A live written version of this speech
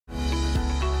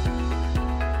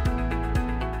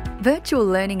Virtual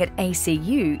learning at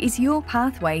ACU is your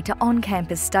pathway to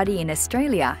on-campus study in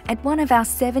Australia at one of our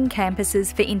 7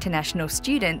 campuses for international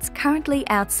students currently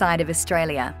outside of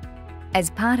Australia. As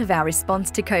part of our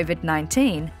response to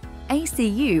COVID-19,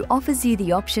 ACU offers you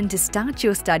the option to start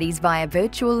your studies via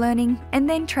virtual learning and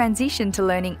then transition to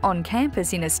learning on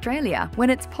campus in Australia when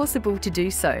it's possible to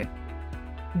do so.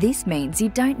 This means you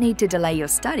don't need to delay your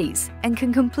studies and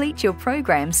can complete your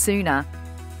program sooner.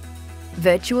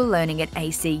 Virtual learning at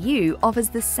ACU offers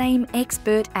the same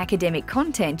expert academic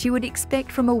content you would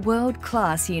expect from a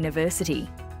world-class university.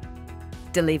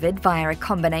 Delivered via a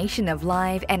combination of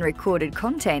live and recorded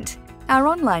content, our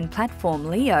online platform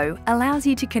Leo allows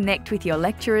you to connect with your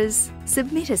lecturers,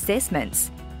 submit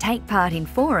assessments, take part in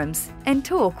forums, and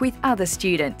talk with other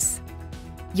students.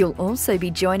 You'll also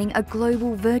be joining a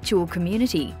global virtual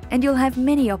community, and you'll have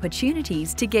many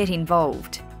opportunities to get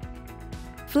involved.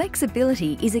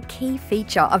 Flexibility is a key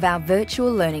feature of our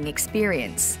virtual learning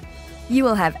experience. You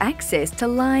will have access to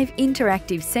live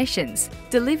interactive sessions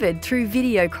delivered through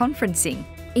video conferencing,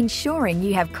 ensuring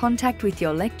you have contact with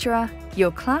your lecturer,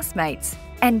 your classmates,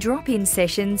 and drop-in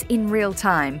sessions in real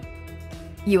time.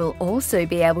 You will also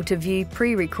be able to view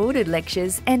pre-recorded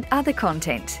lectures and other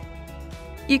content.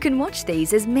 You can watch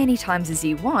these as many times as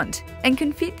you want and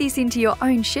can fit this into your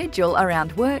own schedule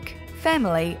around work,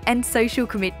 family, and social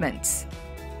commitments.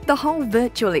 The whole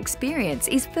virtual experience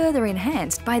is further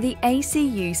enhanced by the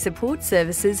ACU support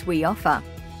services we offer.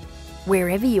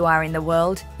 Wherever you are in the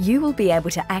world, you will be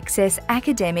able to access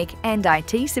academic and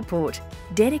IT support,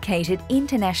 dedicated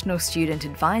international student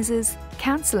advisors,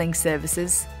 counselling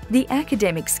services, the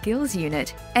Academic Skills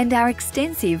Unit, and our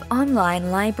extensive online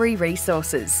library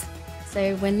resources.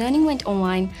 So when learning went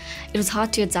online, it was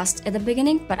hard to adjust at the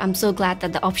beginning, but I'm so glad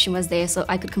that the option was there so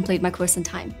I could complete my course in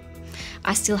time.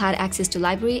 I still had access to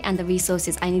library and the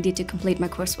resources I needed to complete my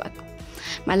coursework.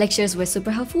 My lectures were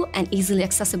super helpful and easily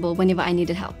accessible whenever I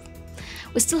needed help.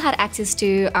 We still had access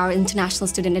to our international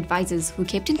student advisors who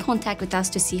kept in contact with us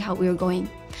to see how we were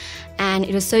going. And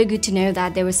it was so good to know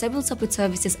that there were several support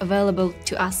services available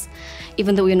to us,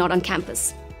 even though we were not on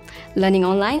campus. Learning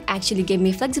online actually gave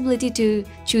me flexibility to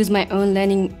choose my own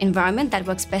learning environment that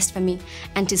works best for me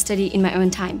and to study in my own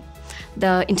time.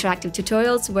 The interactive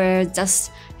tutorials were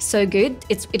just so good.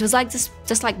 It was like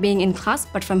just like being in class,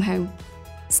 but from home.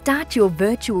 Start your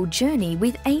virtual journey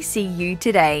with ACU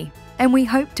today, and we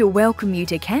hope to welcome you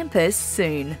to campus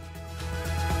soon.